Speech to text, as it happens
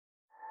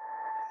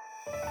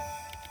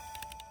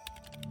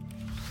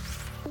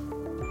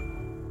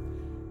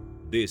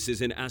This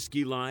is an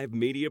ASCII Live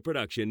media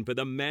production for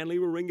the Manly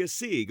Warringah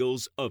Sea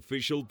Eagles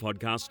official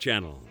podcast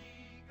channel.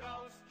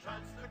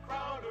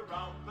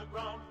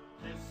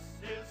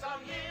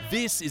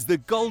 This is the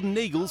Golden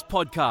Eagles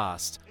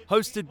podcast,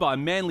 hosted by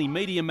Manly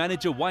media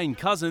manager Wayne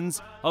Cousins,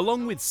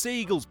 along with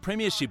Sea Eagles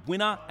premiership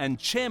winner and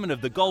chairman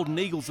of the Golden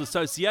Eagles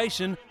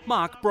Association,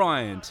 Mark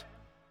Bryant.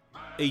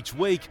 Each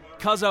week,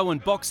 Cuzzo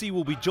and Boxy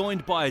will be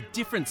joined by a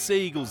different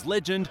Sea Eagles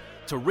legend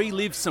to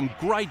relive some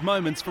great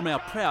moments from our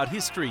proud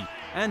history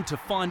and to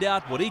find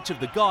out what each of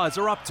the guys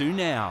are up to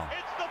now.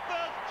 It's the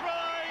first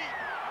try!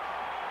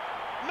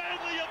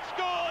 Manly have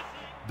scored!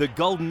 The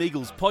Golden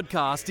Eagles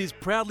podcast is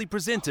proudly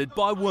presented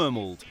by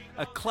Wormald,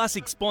 a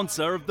classic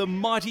sponsor of the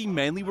mighty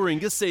Manly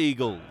Warringah Sea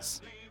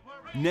Eagles.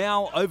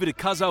 Now over to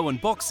Cuzzo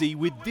and Boxy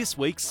with this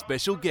week's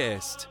special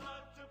guest.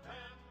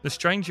 The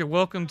Stranger,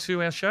 welcome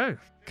to our show.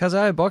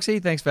 Cuzzo,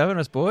 Boxy, thanks for having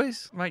us,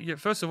 boys. Mate,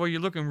 first of all,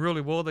 you're looking really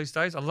well these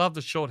days. I love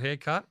the short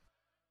haircut.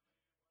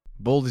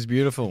 Bald is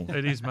beautiful.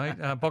 It is, mate.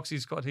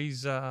 Boxy's got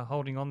his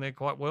holding on there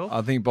quite well.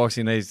 I think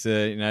Boxy needs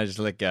to, just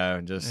let go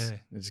and just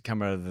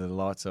come out of the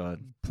light side,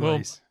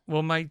 please.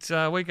 Well, mate,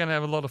 we're going to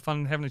have a lot of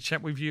fun having a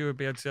chat with you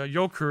about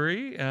your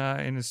career,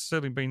 and it's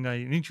certainly been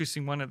an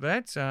interesting one at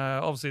that.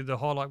 Obviously, the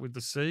highlight with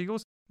the Sea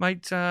Eagles.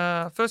 Mate,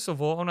 first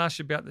of all, I want to ask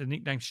you about the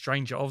nickname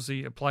Stranger.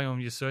 Obviously, a play on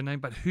your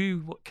surname, but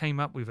who came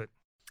up with it?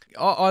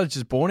 I was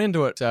just born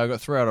into it. So I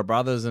got three older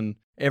brothers and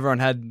everyone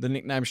had the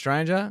nickname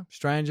Stranger,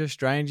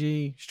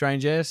 Strangey,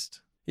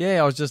 Strangest.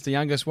 Yeah, I was just the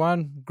youngest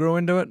one, grew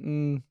into it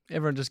and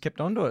everyone just kept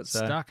onto it.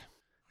 So.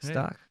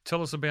 Stuck.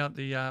 Tell us about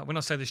when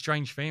I say the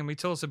Strange family,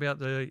 tell us about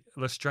the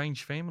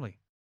Lestrange family.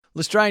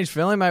 Lestrange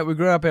family, mate. We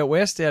grew up out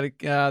west, out of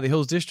the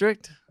Hills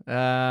District.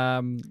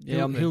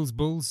 Hills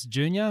Bulls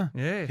Junior.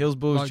 Yeah. Hills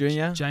Bulls like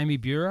Junior. Jamie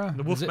Burer.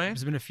 The Wolfman.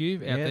 There's been a few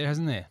out there,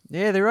 hasn't there?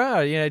 Yeah, there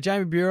are.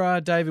 Jamie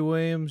Burer, Davey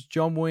Williams,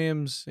 John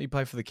Williams. He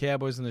played for the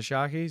Cowboys and the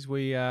Sharkies.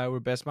 We were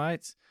best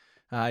mates.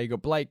 You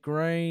got Blake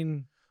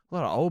Green, a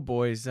lot of old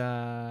boys.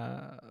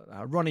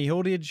 Ronnie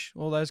Hilditch,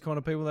 all those kind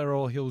of people. They're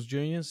all Hills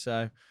Juniors.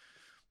 So,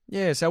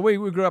 yeah, so we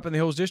grew up in the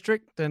Hills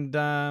District and,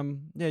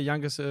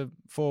 youngest of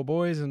four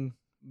boys and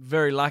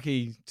very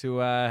lucky to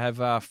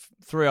have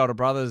three older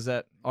brothers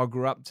that I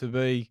grew up to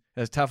be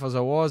as tough as I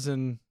was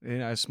and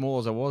as small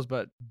as I was,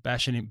 but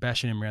bashing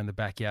him around the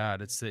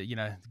backyard. It's the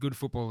good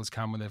footballers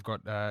come when they've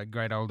got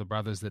great older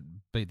brothers that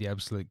beat the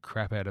absolute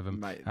crap out of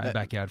them. Mate,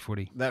 backyard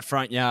footy. That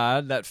front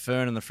yard, that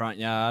fern in the front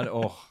yard.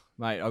 Oh,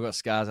 mate, I got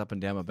scars up and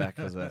down my back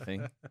because of that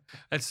thing.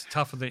 That's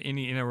tougher than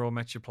any NRL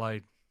match you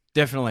played.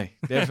 Definitely,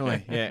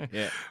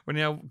 yeah. Well,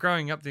 now,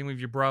 growing up then with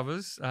your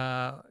brothers,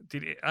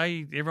 did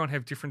A, everyone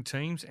have different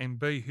teams, and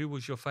B, who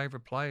was your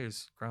favourite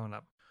players growing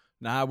up?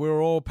 Nah, we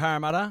were all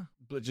Parramatta,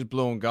 just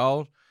blue and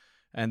gold.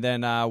 And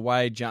then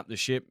Wade jumped the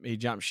ship. He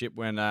jumped ship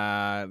when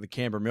the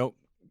Canberra Milk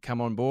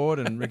come on board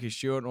and Ricky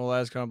Stewart and all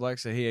those kind of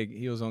blokes. So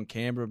he was on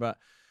Canberra. But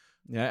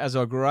as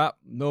I grew up,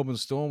 Melbourne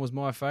Storm was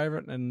my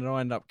favourite, and I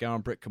ended up going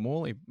Brett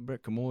Kamali.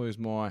 Brett Kamali was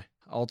my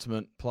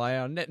ultimate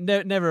player.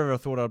 Never ever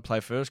thought I'd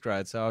play first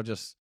grade, so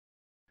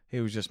he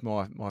was just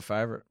my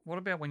favourite. What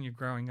about when you're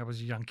growing up as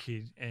a young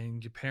kid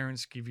and your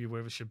parents give you,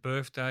 whether it's your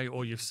birthday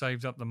or you've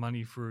saved up the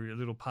money for a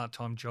little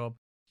part-time job,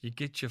 you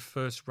get your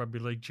first rugby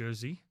league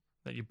jersey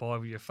that you buy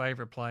with your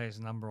favourite player's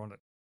number on it.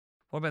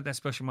 What about that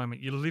special moment?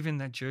 You live in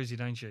that jersey,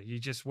 don't you? You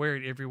just wear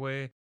it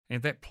everywhere. And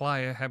if that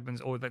player happens,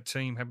 or that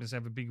team happens to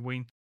have a big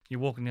win, you're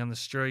walking down the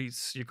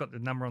streets, you've got the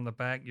number on the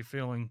back, you're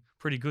feeling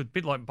pretty good.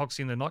 Bit like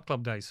boxing in the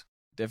nightclub days.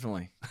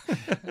 Definitely.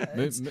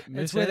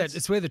 It's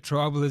where the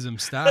tribalism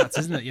starts,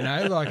 isn't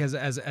it? Like as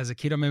a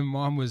kid, I remember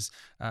mine was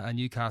a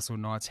Newcastle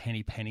Knights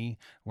Henny Penny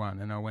one,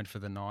 and I went for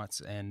the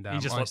Knights. And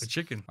you just like the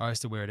chicken. I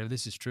used to wear it.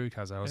 This is true,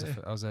 because I was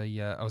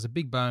a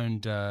big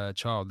boned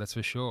child, that's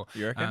for sure.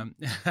 You reckon?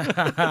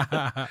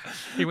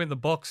 He went the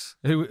box.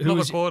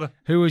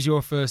 Who was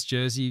your first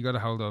jersey you got a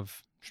hold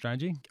of,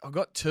 Strangey? I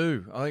got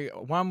two.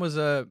 One was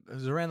it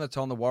was around the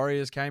time the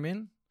Warriors came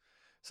in.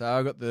 So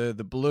I got the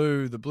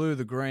blue,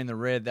 the green, the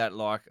red, that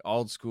like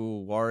old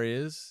school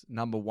Warriors,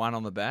 number 1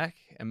 on the back,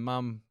 and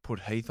Mum put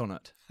Heath on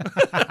it.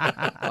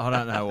 I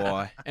don't know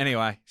why.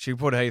 Anyway, she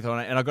put Heath on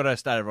it, and I got a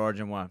State of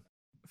Origin one.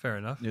 Fair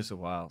enough. New South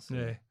Wales.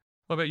 Yeah.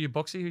 What about you,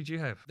 Boxy? Who'd you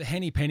have? The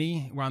Henny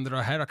Penny one that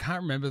I had, I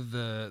can't remember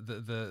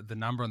the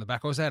number on the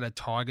back. I also had a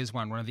Tigers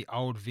one of the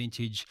old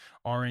vintage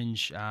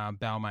orange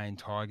Balmain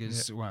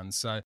Tigers ones.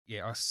 So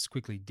yeah, I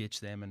quickly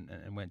ditched them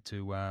and went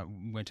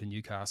to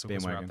Newcastle.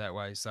 Was up that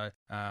way. So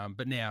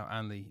but now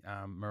only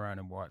maroon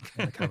and white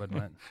in the cupboard,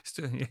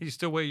 mate. You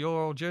still wear your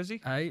old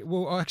jersey?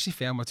 Well, I actually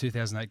found my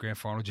 2008 grand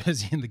final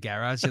jersey in the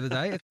garage the other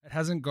day. It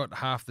hasn't got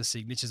half the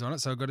signatures on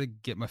it, so I've got to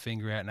get my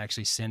finger out and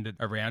actually send it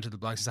around to the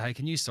blokes and say, hey,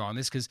 can you sign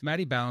this? Because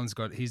Matty Ballin's got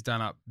he's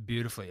done up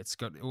beautifully. It's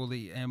got all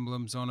the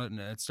emblems on it, and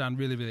it's done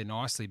really, really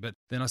nicely. But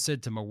then I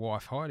said to my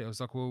wife, Heidi, I was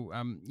like, well,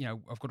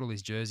 I've got all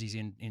these jerseys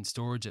in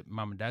storage at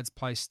mum and dad's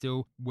place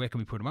still. Where can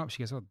we put them up? She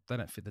goes, oh, they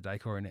don't fit the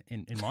decor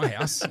in my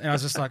house. And I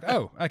was just like,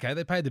 oh, okay,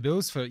 they paid the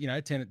bills for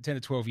 10 to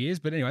 12 years,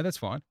 but anyway, that's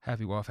fine.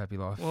 Happy wife, happy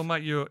life. Well,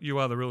 mate, you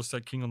are the real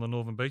estate king on the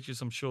Northern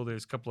Beaches. I'm sure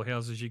there's a couple of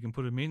houses you can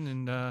put them in,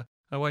 and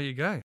away you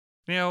go.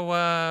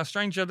 Now,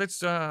 Stranger,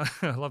 let's I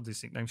love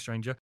this nickname,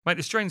 Stranger. Mate,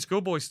 the Australian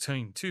Schoolboys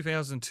team,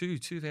 2002,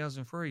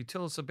 2003.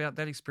 Tell us about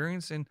that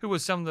experience and who were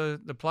some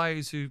of the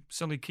players who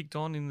suddenly kicked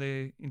on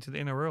into the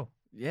NRL.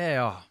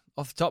 Yeah,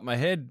 off the top of my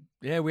head,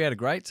 yeah, we had a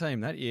great team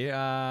that year.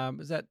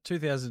 Was that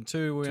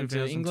 2002? We went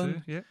to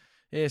England. Yeah.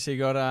 Yeah, so you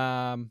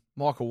got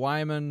Michael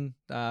Wayman,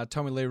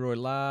 Tommy Leroy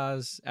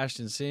Lars,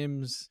 Ashton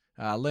Sims,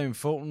 Liam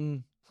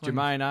Fulton,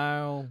 Jermaine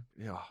Ale.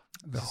 Yeah.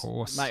 The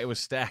horse. Mate, it was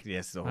stacked.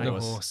 Yes, the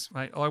horse.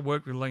 Mate, I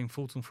worked with Liam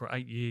Fulton for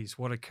 8 years.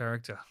 What a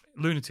character.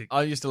 Lunatic.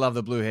 I used to love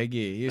the blue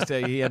headgear.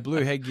 He had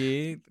blue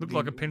headgear. Looked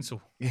like a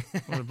pencil. Blue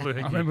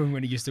headgear. I remember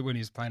when he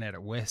was playing out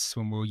at West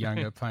when we were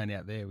younger, playing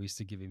out there. We used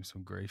to give him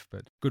some grief,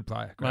 but good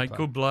player.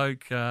 Good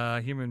bloke.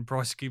 Him and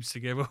Bryce Gibbs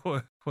together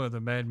were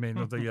the madmen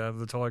of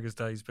the Tigers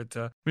days. But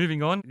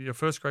moving on, your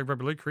first grade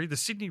rugby league career, the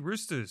Sydney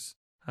Roosters.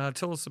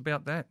 Tell us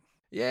about that.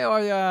 Yeah,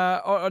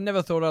 I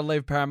never thought I'd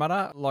leave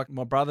Parramatta. Like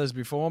my brothers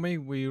before me,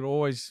 we were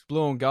always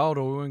blue and gold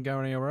or we weren't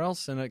going anywhere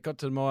else. And it got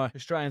to my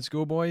Australian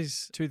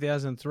Schoolboys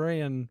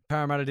 2003 and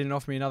Parramatta didn't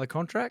offer me another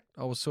contract.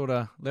 I was sort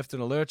of left in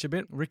a lurch a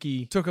bit.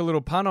 Ricky took a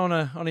little punt on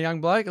a young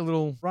bloke, a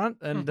little runt,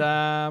 and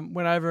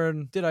went over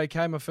and did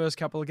okay my first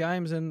couple of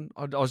games. And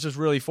I was just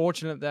really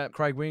fortunate that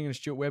Craig Wing and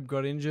Stuart Webb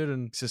got injured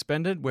and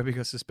suspended. Webby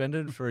got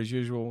suspended for his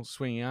usual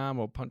swinging arm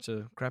or punch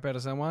the crap out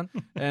of someone.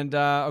 And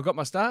I got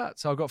my start.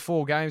 So I got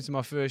 4 games in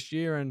my first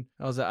year. And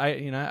I was at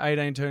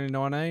 18 turning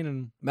 19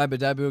 and made my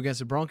debut against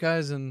the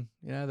Broncos and,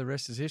 the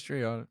rest is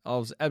history. I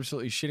was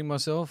absolutely shitting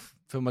myself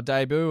for my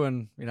debut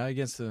and,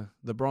 against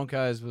the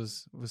Broncos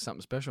was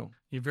something special.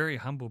 You're very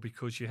humble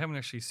because you haven't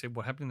actually said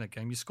what happened in that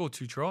game. You scored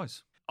 2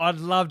 tries. I'd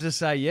love to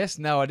say yes.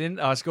 No, I didn't.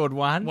 I scored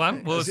 1.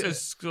 1? Well, it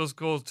says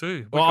scored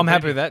 2. Well, I'm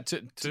happy with that.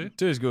 2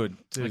 is good.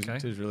 2 okay.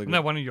 2 is really good.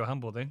 No wonder you're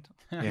humble then.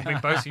 Yeah.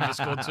 Big Bosie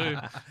just scored 2.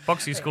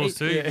 Boxy scores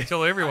 2. Yeah. You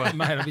tell everyone.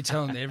 Mate, I'll be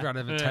telling everyone I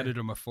have a tattooed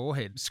on my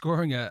forehead.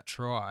 Scoring a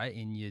try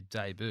in your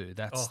debut,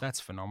 that's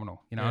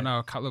phenomenal. I know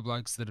a couple of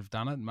blokes that have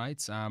done it,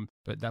 mates,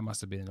 but that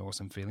must have been an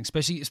awesome feeling,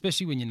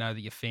 especially when you know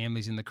that your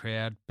family's in the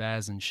crowd,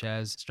 Baz and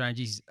Shaz.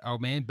 Strangey's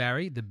old man,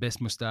 Barry, the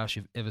best moustache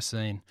you've ever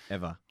seen.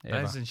 Ever.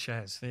 Baz and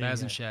Shaz.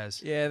 Baz and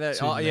Shaz.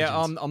 Yeah,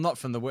 I'm not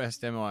from the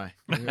West, am I?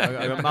 I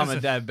got mum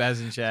and dad,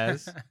 Baz and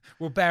Shaz.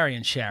 Well, Barry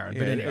and Sharon.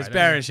 But anyway, it's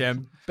Barry and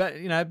Sharon. But,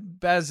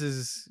 Baz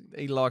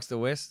he likes the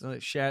West.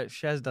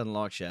 Shaz doesn't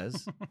like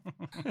Shaz.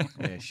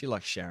 Yeah, she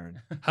likes Sharon.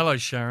 Hello,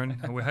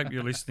 Sharon. We hope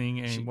you're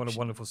listening, and what a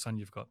wonderful son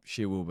you've got.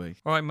 She will be.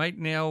 All right, mate.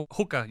 Now,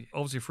 hooker.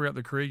 Obviously, throughout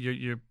the career,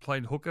 you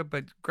played hooker,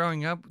 but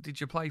growing up,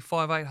 did you play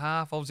 5'8"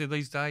 half? Obviously,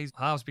 these days,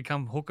 halves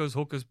become hookers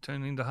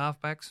turn into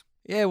halfbacks.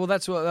 Yeah, well,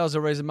 that was the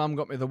reason Mum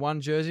got me the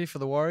 1 jersey for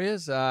the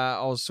Warriors.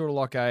 I was sort of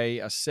like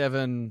a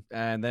 7,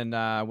 and then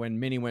when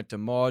Minnie went to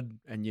mod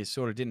and you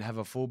sort of didn't have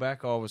a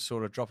fullback, I was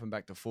sort of dropping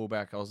back to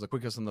fullback. I was the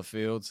quickest on the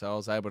field, so I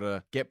was able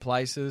to get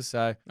places.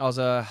 So I was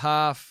a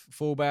half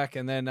fullback,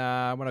 and then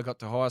when I got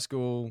to high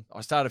school,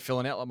 I started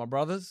filling out like my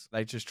brothers.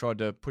 They just tried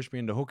to push me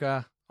into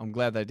hooker. I'm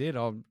glad they did.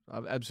 I've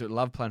absolutely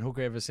loved playing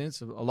hooker ever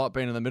since. I like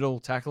being in the middle,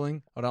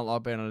 tackling. I don't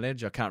like being on an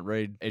edge. I can't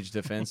read edge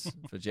defence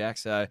for Jack,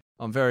 so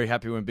I'm very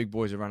happy when big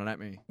boys are running at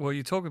me. Well,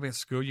 you talk about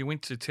school. You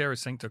went to Terra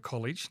Sancta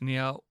College.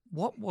 Now,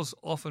 what was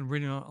often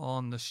written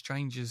on the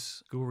Strangers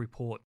school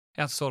report?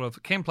 Outside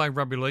of can play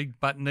rugby league,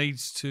 but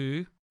needs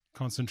to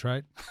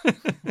concentrate.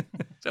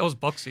 That was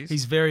Boxy's.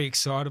 He's very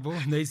excitable,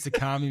 needs to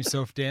calm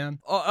himself down.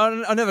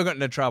 I never got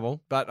into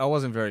trouble, but I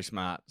wasn't very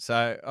smart.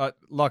 So,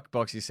 like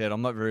Boxy said,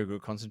 I'm not very good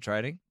at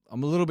concentrating.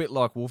 I'm a little bit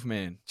like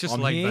Wolfman. Just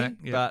I'm laid here, back,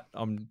 yeah.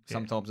 but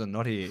sometimes I'm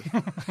not here.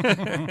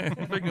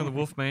 Speaking of the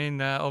Wolfman,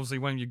 obviously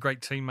one of your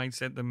great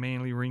teammates at the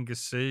Manly Warringah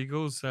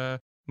Seagulls.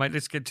 Mate,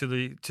 let's get to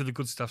the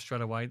good stuff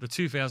straight away. The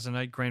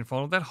 2008 Grand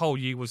Final. That whole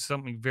year was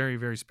something very,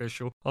 very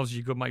special. Obviously,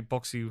 your good mate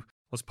Boxy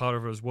was part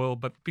of it as well.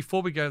 But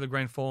before we go to the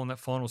Grand Final in that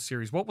final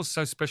series, what was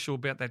so special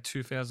about that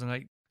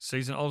 2008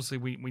 season? Obviously,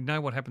 we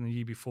know what happened the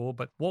year before,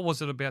 but what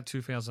was it about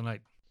 2008?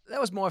 That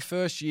was my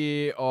first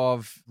year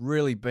of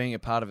really being a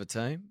part of a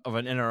team, of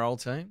an NRL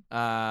team.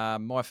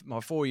 My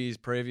 4 years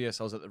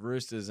previous, I was at the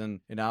Roosters and,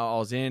 I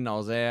was in, I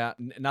was out.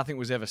 Nothing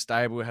was ever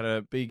stable. We had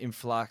a big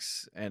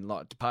influx and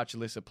like departure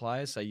list of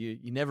players. So you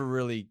never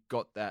really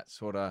got that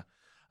sort of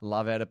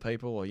love out of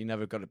people, or you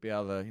never got to be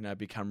able to,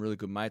 become really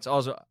good mates.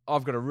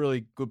 I've got a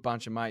really good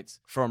bunch of mates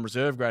from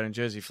reserve grade and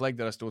Jersey Flegg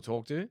that I still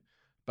talk to.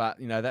 But,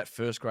 that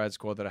first grade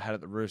squad that I had at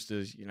the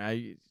Roosters,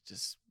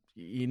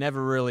 you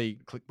never really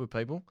clicked with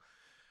people.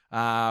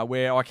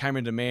 Where I came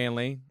into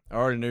Manly, I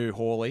already knew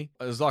Hawley.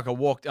 It was like I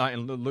walked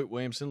and Luke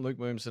Williamson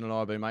and I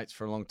have been mates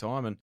for a long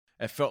time,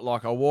 it felt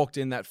like I walked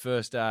in that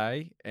first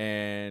day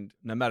and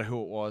no matter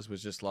who it was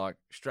just like,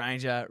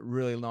 stranger,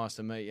 really nice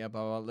to meet you,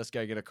 blah, blah, blah, let's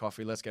go get a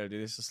coffee, let's go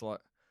do this. It's like,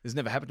 this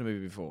never happened to me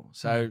before.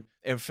 So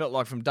it felt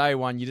like from day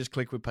one, you just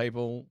click with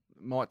people.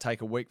 Might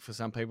take a week for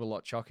some people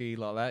like Chocky,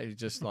 like that. He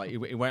just like, he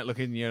won't look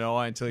in your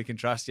eye until he can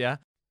trust you.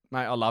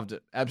 Mate, I loved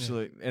it.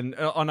 Absolutely. Yeah. And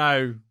I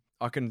know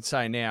I can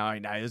say now,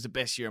 it was the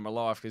best year of my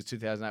life because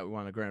 2008 we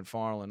won the grand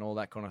final and all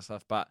that kind of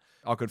stuff. But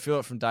I could feel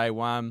it from day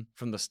one,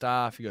 from the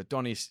staff. You got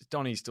Donnie's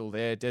still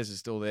there, Des is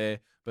still there.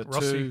 But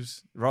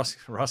Roscoe's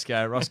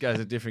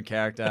a different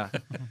character,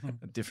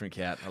 a different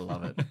cat. I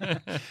love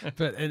it.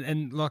 But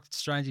and like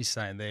Strangey's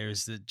saying there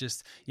is that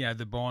just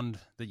the bond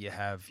that you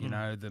have,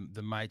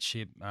 the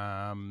mateship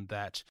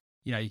that.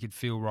 You could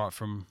feel right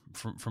from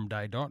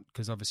day dot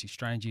because obviously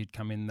Strangey had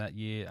come in that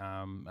year,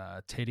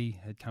 Teddy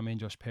had come in,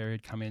 Josh Perry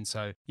had come in,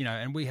 so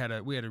and we had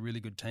a really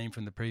good team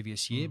from the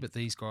previous year, but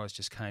these guys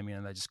just came in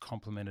and they just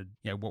complemented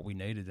what we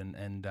needed,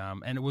 and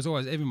it was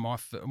always even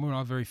when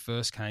I very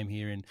first came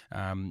here in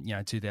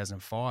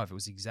 2005, it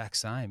was the exact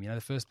same.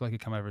 The first bloke who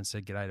come over and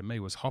said g'day to me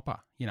was Hopper,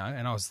 and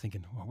I was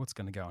thinking, well, what's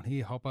going to go on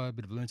here? Hopper, a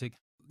bit of a lunatic.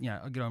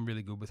 I get on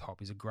really good with Hop.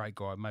 He's a great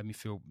guy. Made me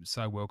feel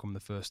so welcome the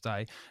first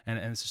day. And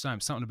it's the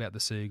same. Something about the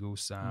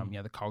Seagulls,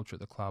 the culture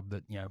at the club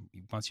that,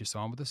 once you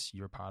sign with us,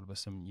 you're a part of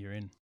us and you're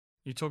in.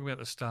 You talk about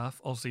the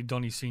staff. Obviously,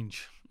 Donnie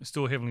Cinch is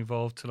still heavily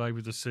involved today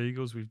with the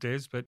Seagulls, with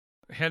Des. But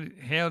how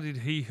did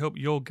he help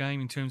your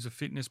game in terms of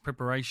fitness,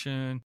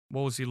 preparation?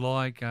 What was he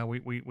like?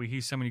 We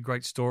hear so many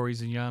great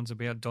stories and yarns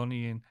about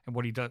Donnie and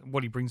what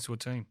he brings to a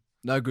team.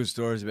 No good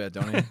stories about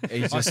Donnie.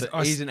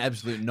 He's an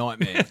absolute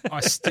nightmare.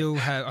 I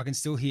can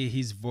still hear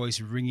his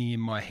voice ringing in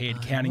my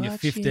head, counting to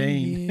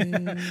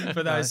 15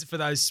 for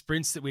those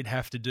sprints that we'd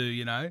have to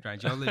do.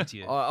 Strange, I'll leave to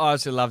you. I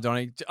actually love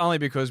Donnie only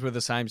because we're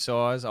the same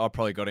size. I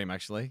probably got him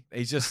actually.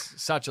 He's just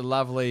such a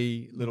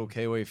lovely little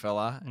Kiwi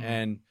fella,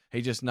 and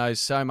he just knows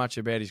so much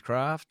about his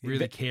craft.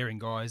 Really caring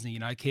guy, isn't he?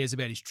 Cares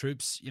about his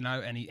troops,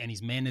 and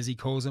his men, as he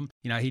calls them.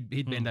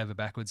 He'd bend over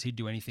backwards. He'd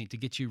do anything to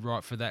get you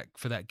right for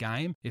that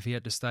game. If he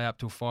had to stay up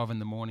till 5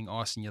 a.m,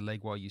 icing your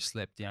leg while you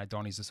slept,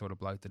 Donnie's the sort of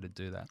bloke that'd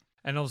do that.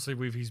 And obviously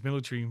with his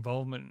military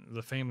involvement,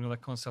 the family, all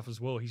that kind of stuff as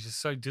well, he's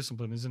just so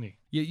disciplined, isn't he?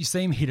 Yeah, you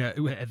see him hit at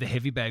the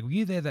heavy bag. Were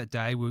you there that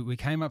day? We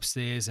came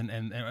upstairs and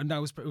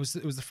no, it was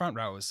the front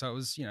rowers. So it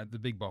was, the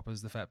big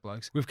boppers, the fat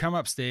blokes. We've come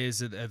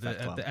upstairs at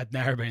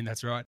Narrabeen,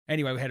 that's right.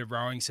 Anyway, we had a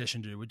rowing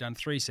session to do. We'd done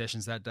 3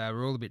 sessions that day.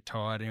 We're all a bit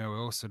tired. We're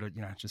all sort of,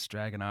 just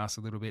dragging ass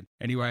a little bit.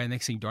 Anyway,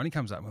 next thing Donnie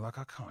comes up and we're like,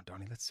 oh, come on,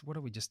 Donnie, why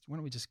don't we just,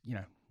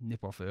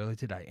 nip off early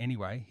today?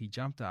 Anyway, he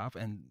jumped up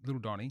and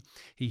little Donnie,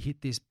 he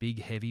hit this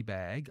big heavy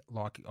bag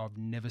like I've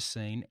never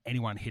seen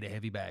anyone hit a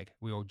heavy bag.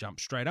 We all jumped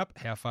straight up.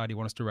 How far do you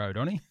want us to row,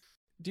 Donnie?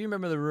 Do you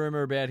remember the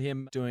rumour about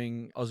him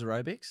doing Oz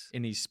aerobics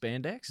in his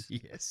spandex?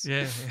 Yes.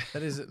 Yeah.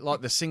 That is like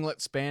the singlet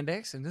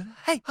spandex. And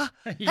hey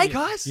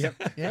guys. Yep.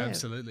 Yeah.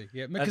 Absolutely.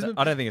 Yeah.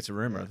 I don't think it's a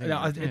rumour.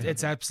 I think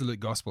it's absolute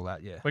gospel,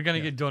 that, yeah. We're going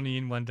to get Donnie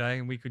in one day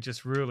and we could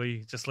just really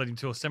just let him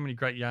tell so many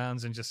great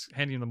yarns and just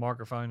hand him the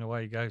microphone and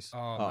away he goes.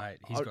 Oh, mate,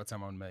 he's got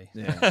some on me.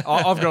 Yeah.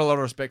 I've got a lot of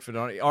respect for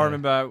Donnie. I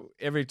remember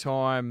every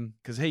time,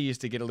 because he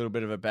used to get a little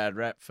bit of a bad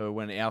rap for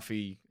when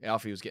Alfie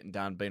was getting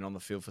done being on the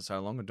field for so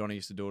long, and Donnie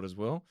used to do it as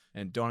well.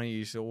 And Donnie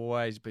used to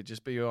always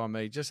just be on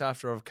me. Just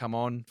after I've come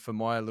on for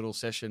my little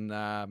session,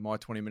 my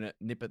 20-minute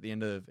nip at the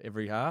end of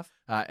every half,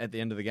 at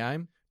the end of the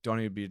game,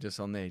 Donnie would be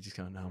just on there, just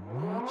going,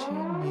 I'm watching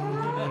you.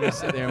 And he'd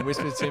sit there and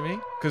whisper to me,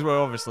 because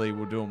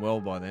we're doing well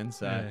by then.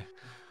 So, yeah.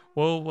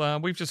 Well,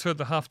 we've just heard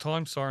the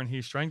halftime siren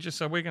here, strangers.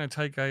 So we're going to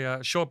take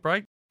a short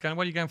break. What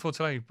are you going for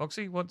today,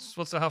 Boxy? What's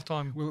the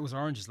halftime? Well, it was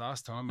oranges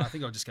last time. I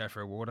think I'll just go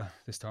for a water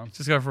this time.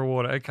 Just go for a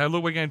water. Okay,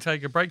 look, we're going to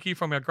take a break here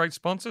from our great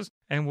sponsors,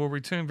 and we'll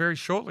return very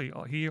shortly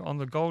here on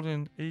the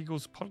Golden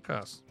Eagles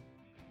podcast.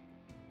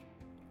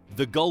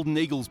 The Golden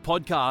Eagles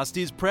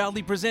podcast is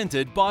proudly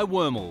presented by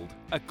Wormald,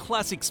 a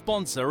classic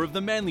sponsor of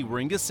the Manly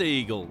Warringah Sea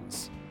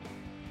Eagles.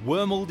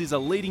 Wormald is a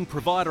leading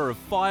provider of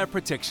fire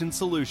protection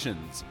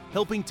solutions,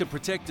 helping to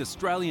protect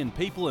Australian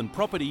people and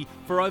property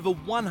for over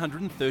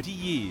 130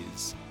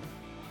 years.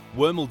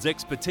 Wormald's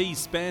expertise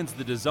spans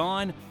the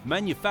design,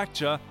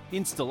 manufacture,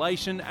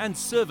 installation and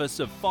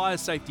service of fire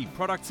safety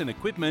products and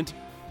equipment,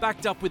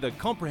 backed up with a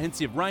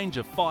comprehensive range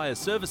of fire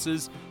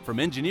services from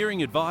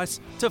engineering advice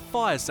to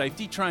fire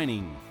safety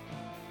training.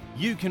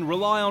 You can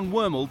rely on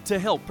Wormald to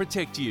help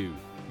protect you.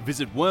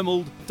 Visit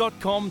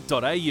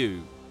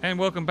wormald.com.au. And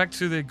welcome back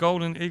to the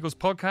Golden Eagles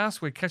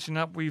podcast. We're catching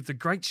up with the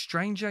great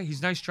stranger.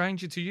 He's no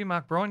stranger to you,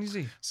 Mark Bryan, is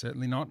he?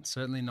 Certainly not.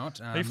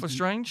 Heath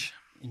Lestrange?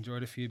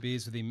 Enjoyed a few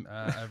beers with him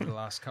over the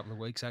last couple of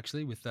weeks,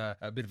 actually, with a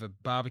bit of a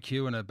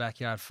barbecue and a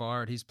backyard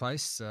fire at his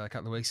place a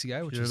couple of weeks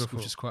ago, which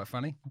is quite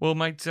funny. Well,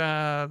 mate,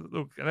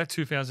 look, that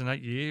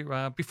 2008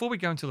 year, before we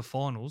go into the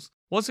finals,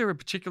 Was there a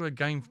particular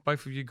game for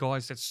both of you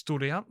guys that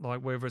stood out, like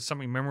whether it's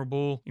something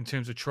memorable in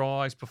terms of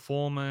tries,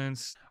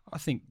 performance? I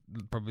think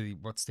probably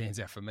what stands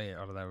out for me, I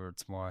don't know whether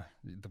it's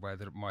the way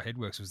that my head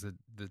works, was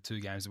the 2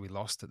 games that we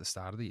lost at the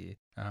start of the year.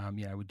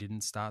 We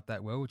didn't start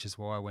that well, which is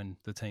why when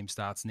the team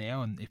starts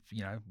now, and if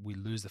we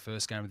lose the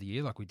first game of the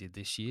year like we did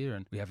this year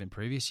and we have in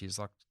previous years,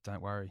 like,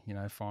 don't worry,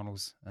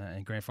 finals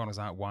and grand finals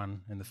aren't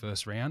won in the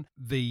first round.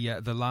 The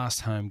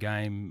last home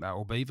game,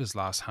 or Beavers'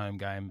 last home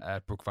game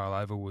at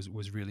Brookvale Oval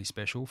was really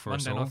special for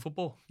us all. Monday Night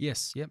Football.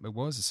 Yes, yep, it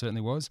was. It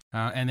certainly was.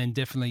 And then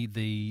definitely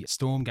the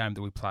Storm game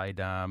that we played.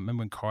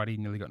 Remember when Kitey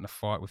nearly got in a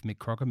fight with Mick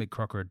Crocker? Mick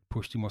Crocker had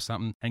pushed him or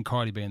something, and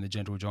Kitey, being the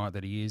gentle giant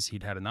that he is,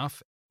 he'd had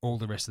enough. All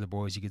the rest of the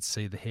boys, you could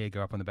see the hair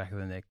go up on the back of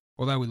their neck.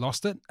 Although we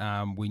lost it,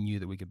 we knew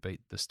that we could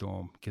beat the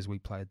Storm because we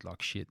played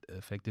like shit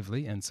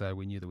effectively, and so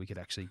we knew that we could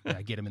actually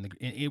get them in the.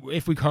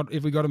 If we got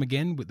them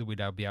again,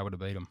 we'd be able to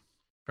beat them.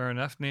 Fair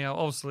enough. Now,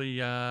 obviously,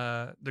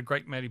 the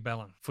great Matty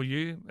Ballon. For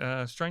you,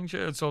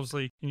 stranger, it's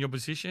obviously in your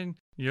position.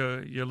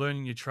 You're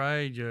learning your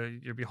trade.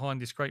 You're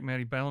behind this great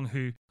Matty Ballon,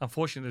 who,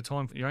 unfortunately, at the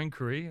time for your own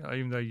career,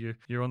 even though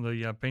you're on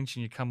the bench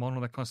and you come on, all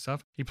that kind of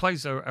stuff, he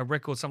plays a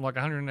record something like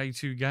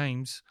 182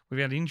 games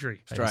without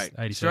injury. Straight.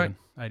 87.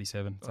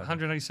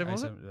 187,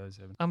 was it?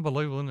 87.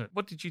 Unbelievable, isn't it?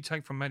 What did you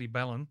take from Matty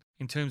Ballon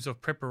in terms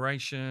of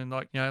preparation?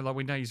 Like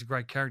we know he's a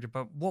great character,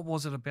 but what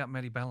was it about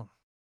Matty Ballon?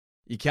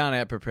 You can't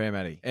out-prepare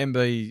Matty.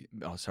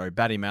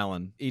 Batty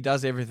Mallon. He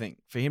does everything.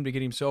 For him to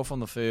get himself on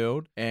the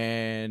field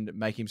and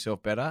make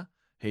himself better,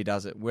 he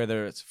does it.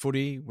 Whether it's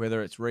footy,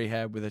 whether it's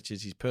rehab, whether it's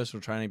his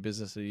personal training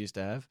business that he used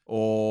to have,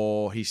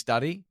 or his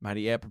study, mate,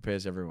 he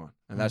out-prepares everyone.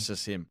 And that's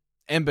just him.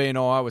 MB and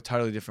I were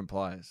totally different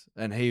players.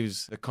 And he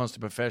was a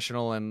constant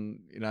professional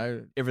and,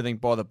 everything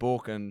by the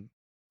book. And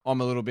I'm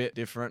a little bit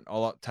different. I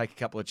like to take a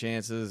couple of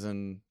chances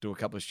and do a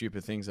couple of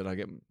stupid things that I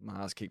get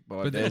my ass kicked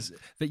by. But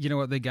you know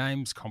what? The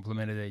games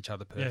complemented each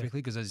other perfectly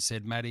because, as you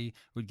said, Matty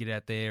would get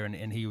out there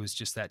and he was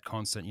just that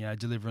constant,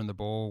 delivering the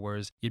ball,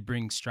 whereas you'd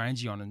bring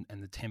Strangey on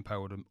and the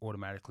tempo would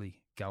automatically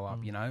go up,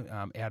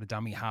 out of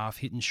dummy half,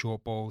 hitting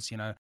short balls,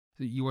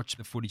 You watch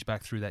the footage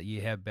back through that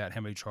year,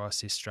 how many try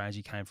assists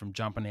Strangey came from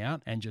jumping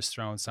out and just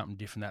throwing something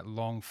different, that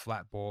long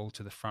flat ball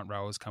to the front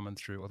rowers coming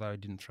through, although he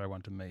didn't throw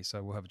one to me,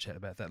 so we'll have a chat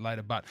about that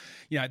later. But,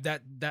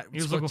 that he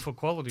was looking for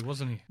quality,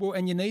 wasn't he? Well,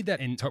 and you need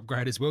that in top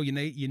grade as well. You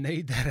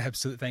need that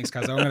absolute, thanks,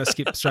 Cuz. I'm going to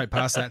skip straight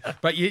past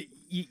that. But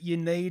you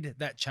need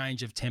that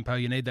change of tempo,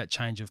 you need that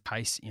change of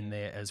pace in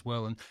there as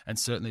well, and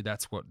certainly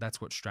that's what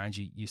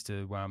Strangey used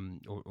to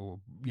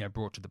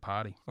brought to the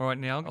party. All right,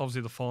 now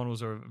obviously the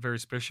finals are very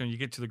special. You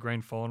get to the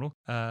grand final.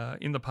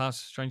 In the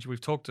past, Strangey,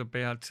 we've talked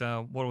about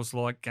what it was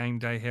like game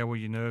day, how were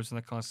your nerves and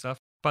that kind of stuff.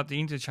 But the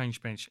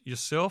interchange bench,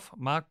 yourself,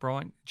 Mark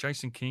Bryant,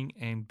 Jason King,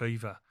 and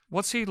Beaver.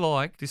 What's he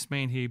like, this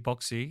man here,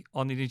 Boxy,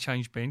 on the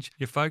interchange bench?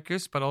 You're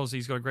focused, but obviously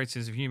he's got a great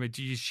sense of humour.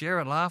 Do you share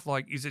a laugh?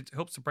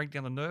 Helps to break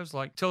down the nerves?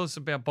 Tell us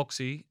about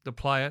Boxy, the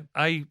player,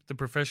 A, the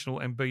professional,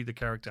 and B, the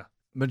character.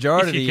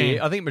 Majority of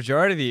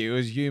the year, it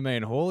was you, me,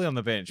 and Hawley on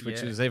the bench,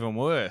 which was even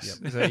worse.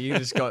 Yep. So you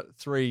just got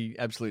 3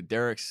 absolute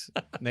derricks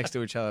next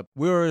to each other.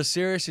 We were as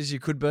serious as you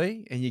could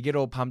be, and you get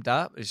all pumped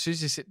up. As soon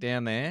as you sit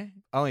down there,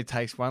 only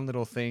takes one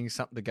little thing,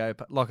 something to go.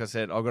 Like I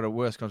said, I've got a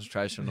worst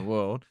concentration in the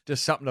world.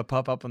 Just something to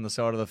pop up on the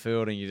side of the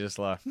field, and you're just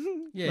like,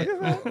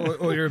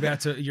 or you're about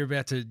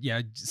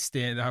to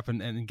stand up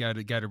and go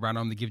to run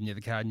on. They're giving you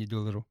the card, and you do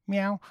a little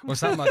meow or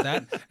something like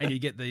that, and you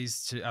get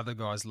these 2 other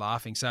guys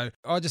laughing. So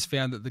I just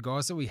found that the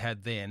guys that we had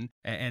then,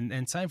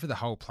 and same for the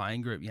whole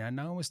playing group,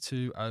 no one was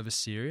too over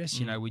serious.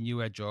 We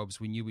knew our jobs,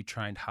 we knew we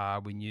trained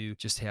hard, we knew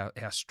just how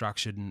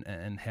structured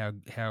and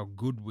how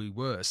good we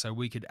were. So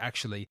we could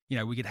actually,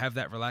 we could have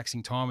that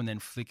relaxing time and then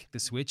flick the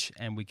switch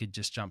and we could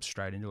just jump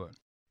straight into it.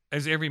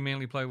 As every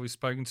Manly player we've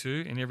spoken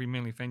to and every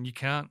Manly fan, you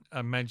can't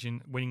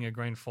imagine winning a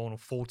grand final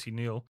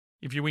 40-0.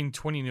 If you win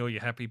 20-0,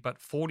 you're happy, but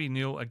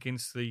 40-0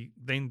 against the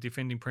then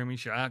defending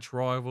premiers, your arch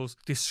rivals.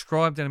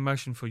 Describe that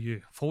emotion for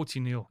you,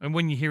 40-0. And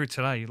when you hear it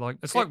today,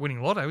 it's like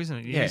winning lotto, isn't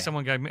it? You hear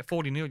someone go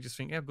 40-0, you just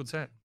think, how good's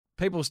that?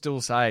 People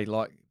still say,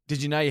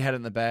 did you know you had it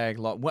in the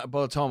bag?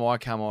 By the time I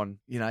come on,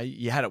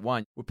 you had it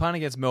won. We're playing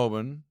against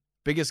Melbourne,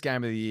 biggest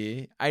game of the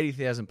year,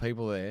 80,000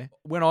 people there.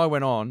 When I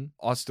went on,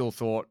 I still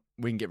thought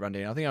we can get run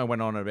down. I think I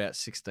went on at about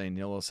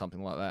 16-0 or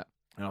something like that.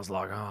 And I was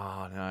like,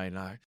 oh,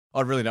 no.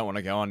 I really don't want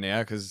to go on now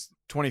because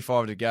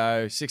 25 to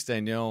go,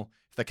 16-0.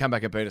 If they come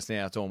back and beat us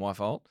now, it's all my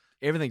fault.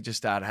 Everything just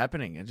started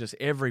happening and just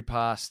every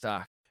pass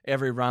stuck.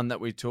 Every run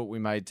that we took, we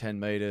made 10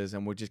 metres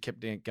and we just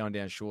kept going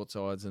down short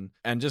sides.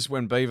 And just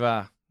when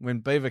Beaver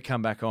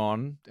come back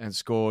on and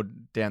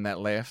scored down that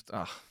left,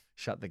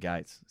 shut the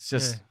gates. It's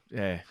just,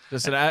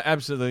 just an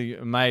absolutely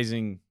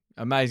amazing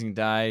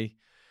day.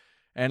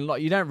 And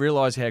you don't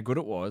realise how good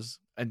it was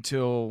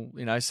until,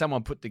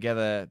 someone put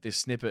together this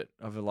snippet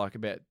of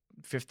about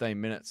 15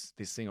 minutes,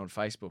 this thing on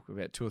Facebook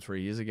about 2 or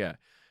 3 years ago.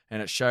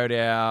 And it showed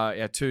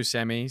our 2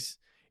 semis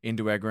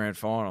into our grand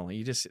final. And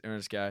you just sit there and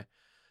just go,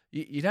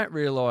 you don't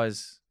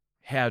realise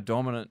how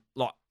dominant,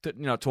 like,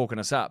 talking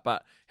us up,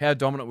 but how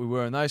dominant we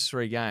were in those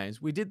 3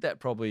 games. We did that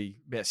probably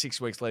about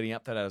 6 weeks leading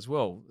up to that as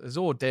well. It's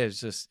all Des,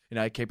 just,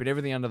 keeping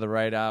everything under the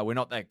radar. We're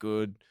not that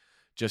good.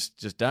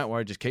 Just don't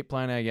worry. Just keep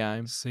playing our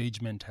games.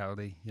 Siege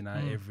mentality,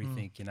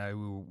 everything.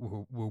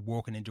 We're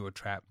walking into a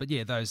trap. But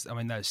yeah, those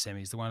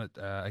semis, the one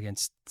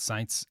against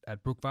Saints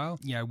at Brookvale,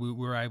 we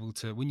were able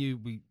to.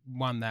 We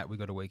won that. We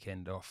got a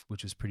weekend off,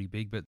 which was pretty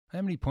big. But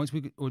how many points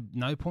or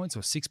no points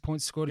or 6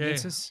 points scored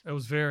against us? It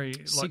was very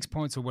 6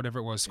 points or whatever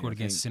it was scored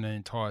against us in an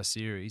entire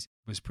series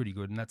was pretty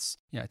good, and that's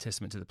a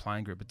testament to the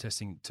playing group, but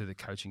testing to the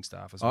coaching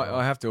staff as well.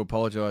 I have to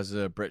apologise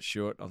to Brett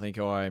Short. I think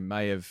I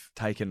may have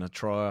taken a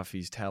try off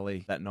his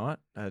tally that night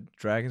at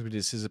Dragons. We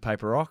did scissors,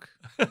 paper, rock.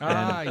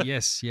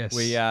 Yes.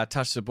 We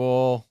touched the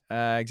ball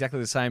exactly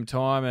the same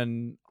time,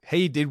 and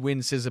he did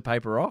win scissors,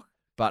 paper, rock.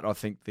 But I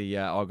think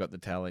I got the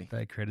tally.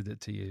 They credit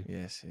it to you.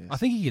 Yes. I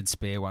think he could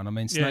spare one. I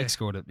mean, Snake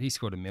scored it. He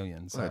scored $1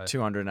 million. So.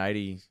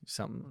 280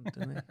 something,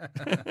 didn't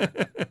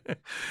he?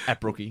 At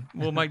Brookie.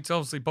 Well, mate,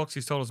 obviously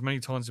Boxy's told us many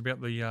times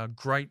about the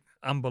great,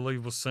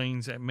 unbelievable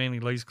scenes at Manly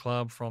Lee's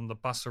Club, from the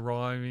bus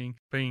arriving,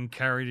 being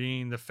carried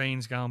in, the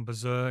fans going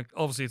berserk.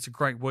 Obviously, it's a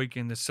great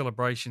weekend. The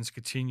celebrations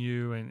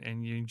continue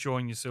and you're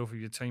enjoying yourself with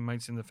your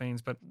teammates and the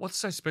fans. But what's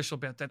so special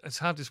about that? It's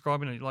hard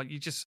describing it. Like, you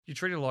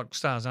treat it like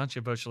stars, aren't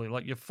you, virtually?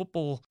 Like, you're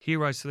football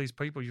heroes to these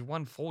people. You've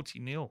won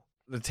 40-0.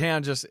 The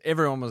town,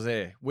 everyone was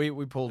there. We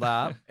pulled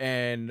up,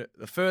 and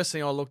the first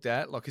thing I looked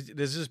at, like,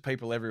 there's just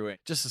people everywhere,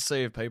 just a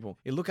sea of people.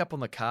 You look up on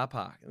the car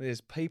park, and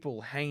there's people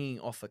hanging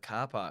off the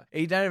car park.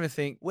 You don't even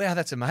think, wow,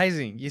 that's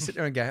amazing. You sit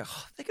there and go,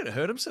 oh, they could have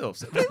hurt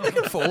themselves. They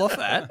could fall off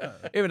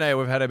that. Even though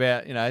we've had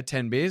about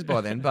 10 beers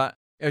by then, but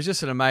it was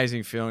just an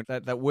amazing feeling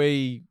that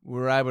we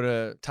were able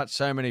to touch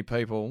so many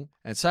people,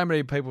 and so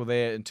many people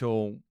there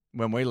until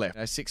when we left,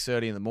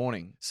 6:30 in the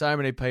morning. So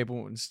many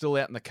people, and still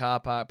out in the car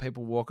park,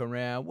 people walking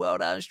around, well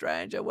done,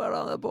 stranger, well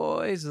done, the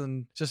boys.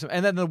 And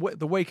then the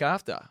week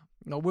after,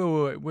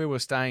 we were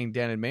staying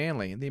down in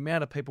Manly, and the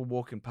amount of people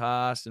walking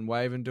past and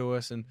waving to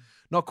us and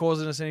not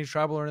causing us any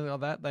trouble or anything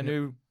like that. They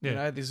knew,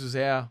 this was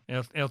our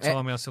time,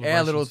 our celebrations.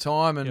 Our little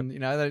time, and,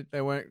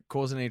 they weren't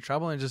causing any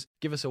trouble, and just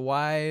give us a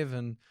wave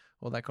and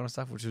all that kind of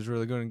stuff, which was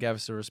really good and gave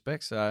us the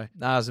respect. So, it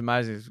was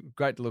amazing. It was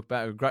great to look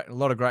back. A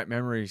lot of great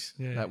memories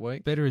that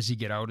week. Better as you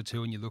get older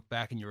too, and you look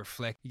back and you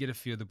reflect. You get a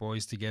few of the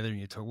boys together and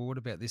you talk, well, what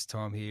about this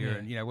time here?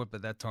 And, what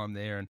about that time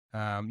there? And,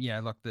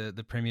 like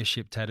the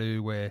premiership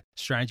tattoo where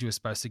Stranger was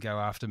supposed to go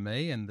after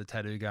me and the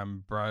tattoo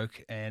gun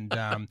broke. And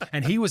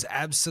and he was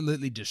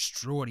absolutely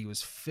distraught. He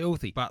was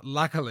filthy. But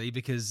luckily,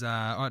 because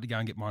I had to go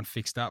and get mine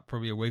fixed up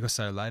probably a week or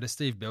so later,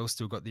 Steve Bell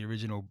still got the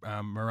original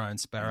maroon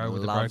Sparrow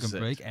with the broken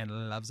beak and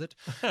loves it.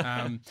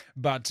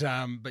 But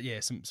yeah,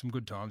 some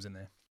good times in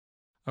there.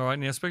 All right,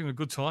 now speaking of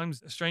good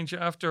times, Stranger,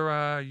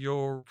 after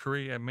your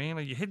career at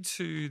Manly, you head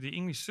to the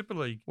English Super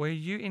League, where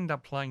you end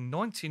up playing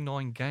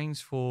 99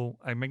 games for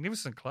a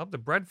magnificent club, the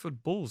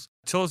Bradford Bulls.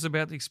 Tell us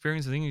about the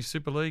experience of the English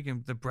Super League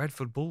and the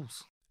Bradford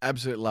Bulls.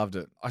 Absolutely loved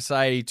it. I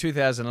say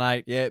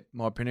 2008,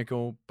 my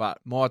pinnacle, but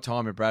my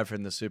time at Bradford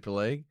in the Super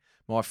League,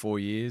 my 4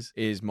 years,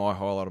 is my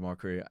highlight of my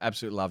career.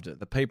 Absolutely loved it.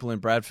 The people in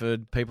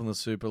Bradford, people in the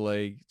Super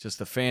League, just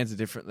the fans are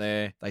different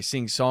there. They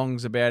sing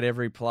songs about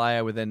every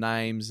player with their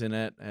names in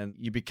it, and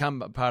you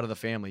become a part of the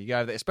family. You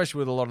go there, especially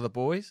with a lot of the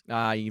boys. You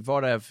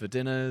invite over for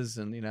dinners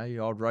and,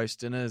 your old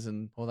roast dinners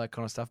and all that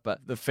kind of stuff. But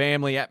the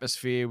family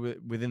atmosphere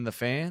within the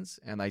fans,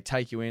 and they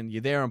take you in.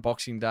 You're there on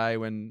Boxing Day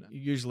when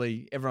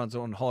usually everyone's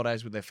on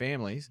holidays with their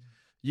families.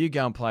 You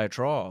go and play a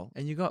trial,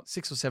 and you got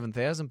 6,000 or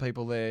 7,000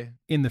 people there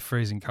in the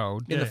freezing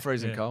cold. In the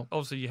freezing cold.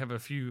 Obviously, you have a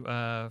few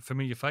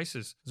familiar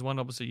faces. There's one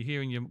obviously you're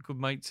hearing your good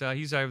mate.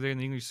 He's over there in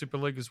the English Super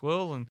League as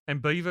well,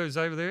 and Beaver is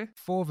over there.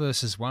 4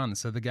 versus 1.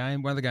 So one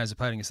of the games they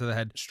played against, so they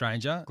had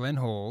Stranger, Glenn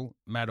Hall,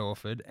 Matt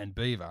Orford, and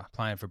Beaver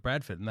playing for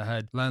Bradford, and they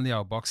had Lonely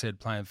Old Boxhead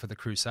playing for the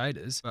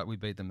Crusaders. But we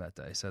beat them that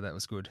day, so that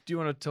was good. Do you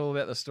want to tell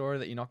about the story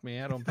that you knocked me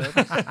out on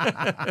purpose?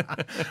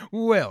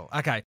 Well,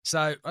 okay.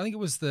 So I think it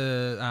was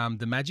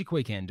the Magic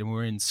weekend, and we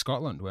were in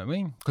Scotland, weren't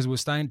we? Because we were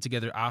staying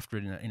together after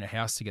it in a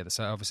house together.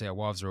 So obviously our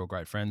wives are all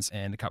great friends,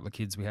 and a couple of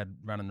kids we had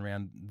running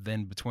around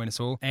then between us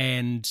all,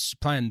 and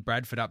playing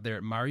Bradford up there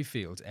at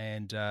Murrayfield.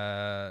 And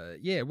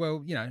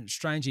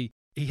Strangey,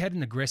 he had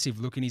an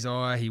aggressive look in his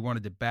eye. He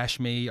wanted to bash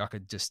me. I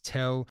could just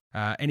tell.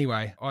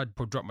 Anyway, I'd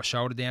drop my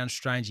shoulder down.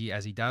 Strangey,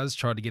 as he does,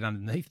 tried to get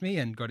underneath me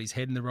and got his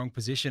head in the wrong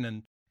position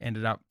and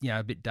ended up,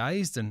 a bit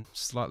dazed and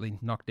slightly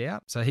knocked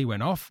out. So he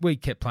went off. We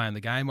kept playing the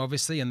game,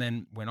 obviously, and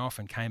then went off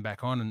and came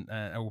back on,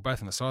 and we were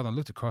both on the sideline. I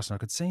looked across and I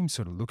could see him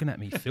sort of looking at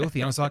me filthy.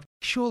 And I was like,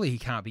 surely he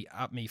can't be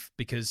up me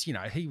because,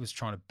 he was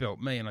trying to belt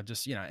me, and I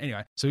just,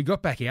 anyway. So we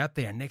got back out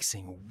there, and next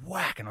thing,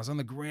 whack, and I was on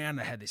the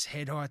ground. I had this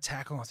head-high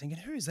tackle. I was thinking,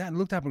 who is that? And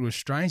looked up and it was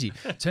Strangey.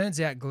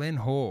 Turns out Glenn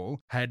Hall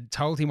had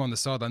told him on the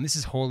sideline, this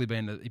is Hawley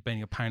being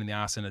a pain in the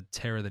arse and a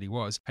terror that he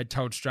was, had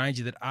told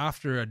Strangey that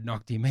after I'd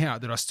knocked him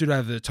out, that I stood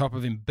over the top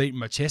of him, beating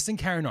my chest chest and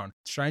carrying on.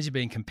 Stranger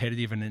being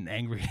competitive and an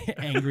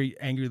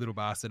angry little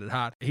bastard at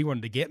heart, he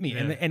wanted to get me.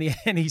 Yeah.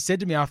 And he said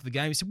to me after the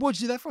game, he said, "What'd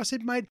you do that for?" I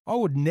said, "Mate, I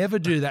would never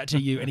do that to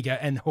you."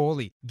 And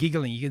Hawley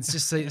giggling. You can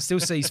just still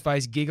see his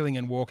face giggling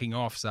and walking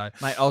off. So,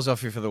 Mate, I was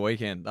off you for the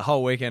weekend. The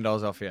whole weekend I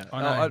was off you.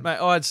 I know. Mate,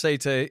 I had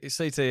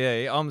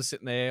CTE. I'm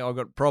sitting there. I've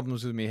got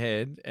problems with my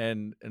head.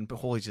 And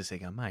Hawley's just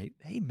thinking, mate,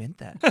 he meant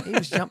that. He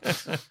was jumping.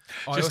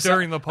 Just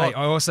stirring the pot.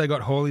 I also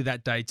got Hawley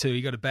that day too.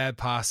 He got a bad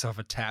pass off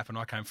a tap and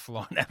I came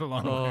flying out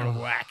along and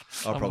whack.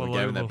 I probably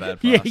gave him that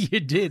bad pass. Yeah, you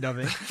did,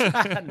 I think. No,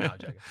 I'm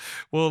joking.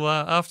 Well,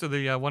 after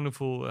the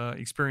wonderful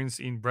experience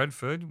in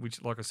Bradford,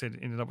 which, like I said,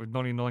 ended up with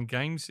 99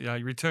 games, you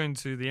returned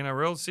to the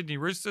NRL, Sydney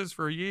Roosters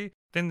for a year,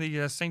 then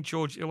the St.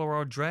 George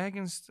Illawarra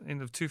Dragons,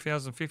 end of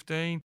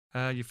 2015.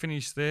 You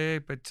finished there,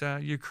 but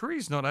your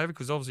career's not over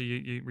because obviously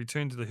you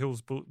returned to the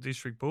Hills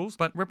District Bulls.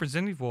 But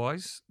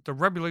representative-wise, the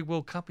Rugby League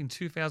World Cup in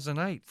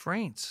 2008,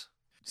 France.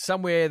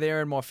 Somewhere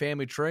there in my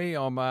family tree,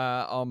 I'm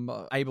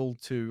able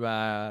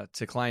to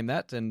claim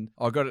that, and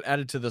I got it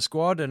added to the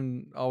squad,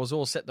 and I was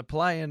all set to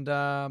play. And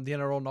the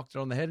NRL knocked it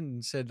on the head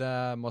and said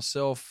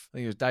myself, I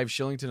think it was Dave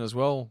Shillington as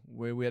well,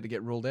 where we had to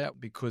get ruled out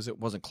because it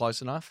wasn't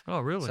close enough. Oh,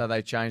 really? So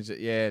they changed it.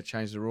 Yeah,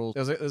 changed the rules.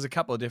 There's a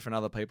couple of different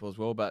other people as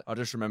well, but I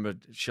just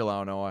remembered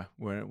Shillo and I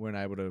weren't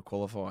able to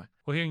qualify.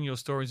 Well, hearing your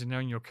stories and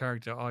knowing your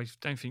character, I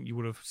don't think you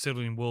would have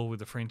settled in well with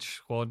the French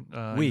squad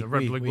in the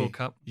Rugby League World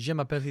Cup. Je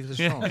m'appelle France.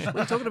 What are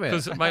you talking about?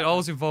 Because, mate, I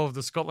was involved with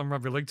the Scotland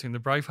Rugby League team, the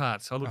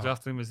Bravehearts. I looked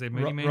after them as their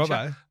media man.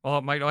 Robbo.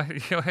 Oh, mate, I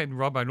had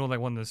Robbo, and all they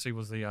wanted to see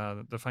was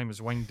the famous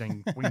Wang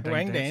Dang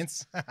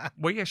dance.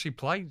 We actually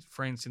played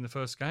France in the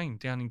first game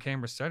down in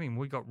Canberra Stadium.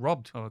 We got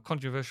robbed of a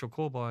controversial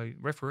call by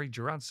referee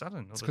Gerard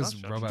Sutton. It's because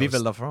Vive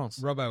la France.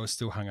 Robbo was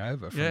still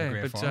hungover from the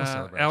grand final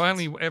celebrations. Our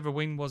only ever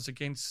win was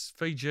against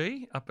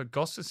Fiji up at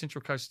Gloucester,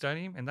 Central Coast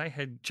Stadium, and they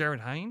had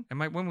Jared Hayne. And,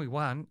 mate, when we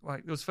won,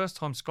 it was the first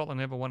time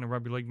Scotland ever won a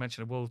rugby league match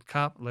at a World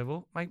Cup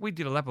level. Mate, we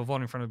did a lap of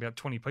honour in front of about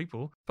 20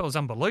 people. But it was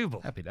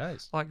unbelievable. Happy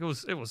days. It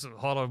was a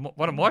highlight of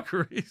one of my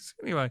careers.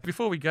 Anyway,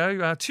 before we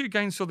go, 2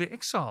 games for the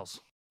Exiles.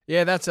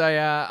 Yeah, that's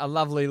a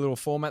lovely little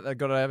format they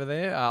got over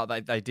there.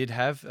 They did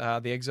have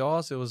the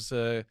Exiles. It was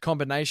a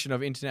combination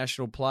of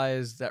international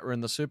players that were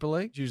in the Super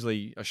League,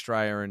 usually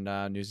Australia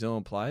and New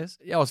Zealand players.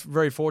 Yeah, I was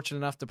very fortunate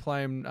enough to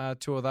play in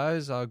 2 of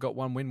those. I got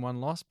 1 win, 1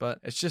 loss, but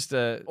it's just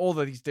all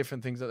of these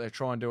different things that they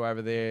try and do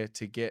over there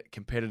to get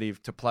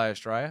competitive to play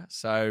Australia.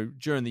 So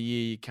during the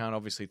year, you can't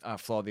obviously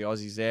fly the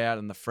Aussies out,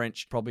 and the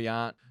French probably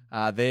aren't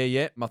there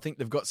yet. I think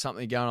they've got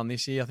something going on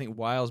this year. I think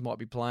Wales might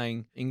be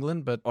playing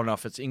England, but I don't know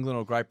if it's England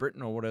or Great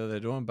Britain or whatever they're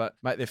doing. But,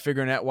 mate, they're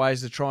figuring out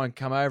ways to try and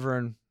come over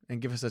and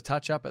give us a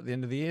touch-up at the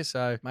end of the year.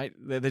 So, mate,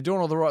 they're doing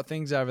all the right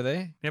things over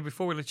there. Now,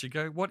 before we let you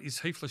go, what is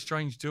Heath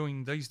Lestrange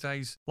doing these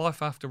days,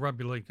 life after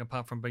rugby league,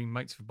 apart from being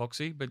mates for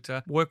Boxy?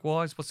 But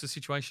work-wise, what's the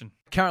situation?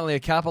 Currently a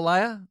carpet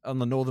layer on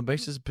the Northern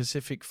Beaches,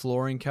 Pacific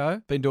Flooring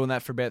Co. Been doing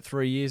that for about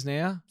 3 years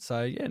now.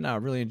 So, yeah, no,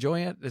 really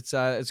enjoying it.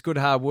 It's good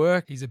hard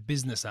work. He's a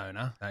business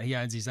owner. He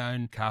owns his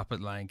own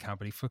carpet laying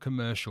company for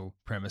commercial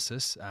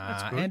premises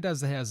and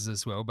does the houses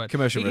as well. But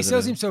commercial he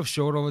sells himself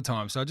short all the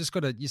time. So I just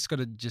got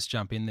to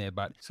jump in there.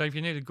 But so if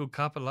you need a good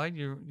carpet laid,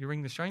 you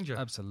ring the stranger.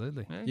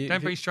 Absolutely. Yeah,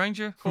 don't be a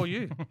stranger, call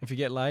you. If you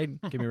get laid,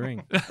 give me a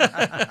ring.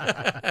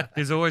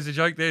 There's always a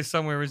joke there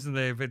somewhere, isn't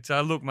there? But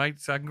look,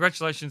 mate,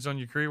 congratulations on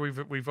your career.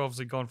 We've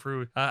obviously gone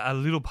through a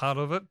little part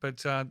of it, but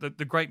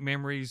the great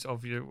memories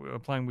of you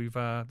playing with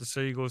the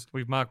Seagulls,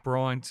 with Mark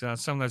Bryant,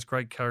 some of those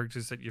great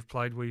characters that you've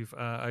played with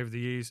over the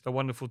years, the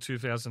wonderful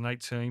 2008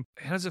 team.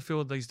 How does it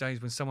feel these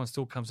days when someone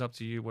still comes up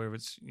to you, whether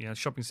it's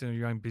shopping centre,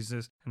 your own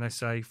business, and they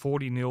say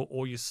 40-0,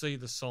 or you see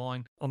the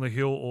sign on the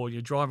hill, or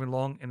you're driving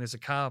along and there's a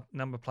car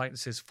number plate that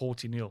says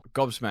 40-0?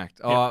 Gobsmacked.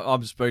 Yeah. Oh,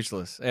 I'm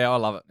speechless. Yeah, I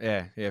love it.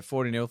 Yeah,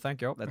 40-0.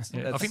 Thank you. That's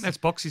I think that's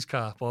Boxy's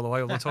car, by the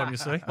way, all the time you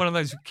see. One of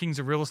those kings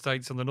of real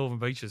estates on the Northern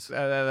Beaches.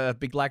 a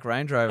big black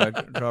Range Rover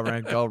driving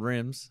around gold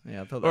rims.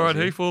 Yeah, I thought that all was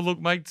right, it. Heath. Well, look,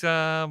 mate,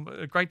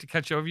 great to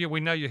catch up with you. We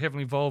know you're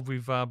heavily involved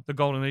with the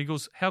Golden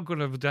Eagles. How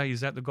good of a day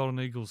is that, the Golden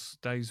Eagles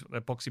days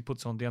that Boxy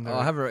puts on down there?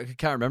 I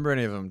can't remember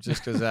any of them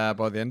just because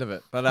by the end of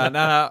it. But no,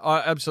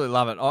 I absolutely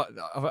love it.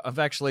 I've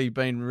actually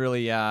been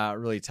really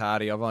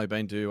tardy. I've only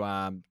been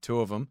to 2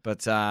 of them.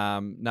 But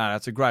no,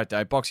 it's a great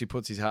day. Boxy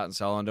puts his heart and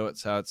soul into it.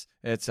 So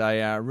it's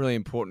a really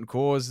important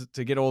cause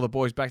to get all the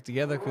boys back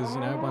together because,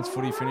 once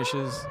footy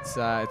finishes,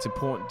 it's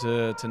important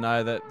to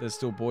know that there's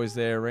still boys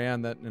there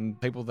around and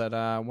people that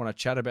want to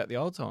chat about the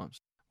old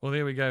times. Well,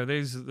 there we go.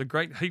 There's the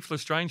great Heath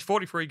Lestrange,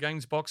 43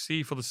 games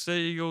Boxy for the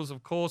Sea Eagles,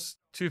 of course,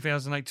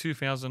 2008,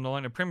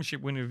 2009, a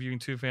premiership winner of you in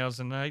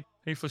 2008.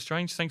 Heath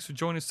Lestrange, thanks for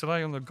joining us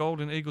today on the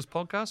Golden Eagles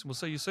podcast. We'll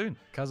see you soon.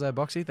 Cuzzo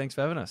Boxy, thanks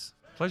for having us.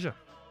 Pleasure.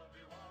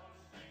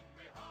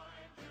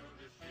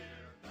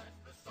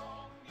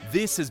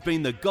 This has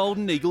been the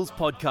Golden Eagles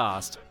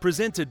podcast,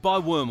 presented by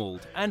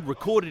Wormald and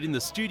recorded in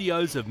the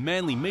studios of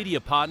Manly media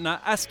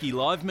partner ASCII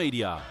Live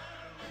Media.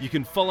 You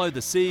can follow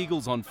the Sea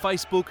Eagles on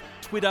Facebook,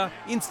 Twitter,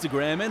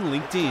 Instagram and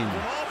LinkedIn.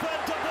 Open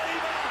to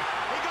Beaver.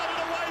 He got it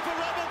away for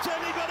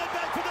Robertson. He got it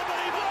back for the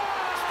Beaver.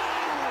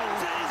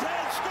 His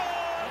head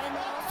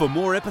scored. For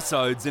more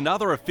episodes and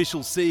other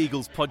official Sea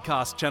Eagles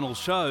podcast channel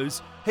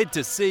shows, head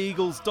to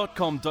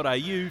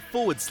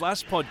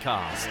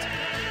seaeagles.com.au/podcast.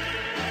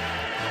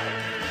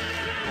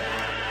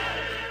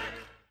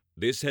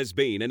 This has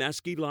been an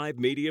ASCII Live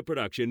media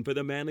production for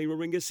the Manly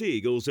Warringah Sea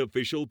Eagles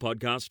official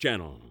podcast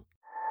channel.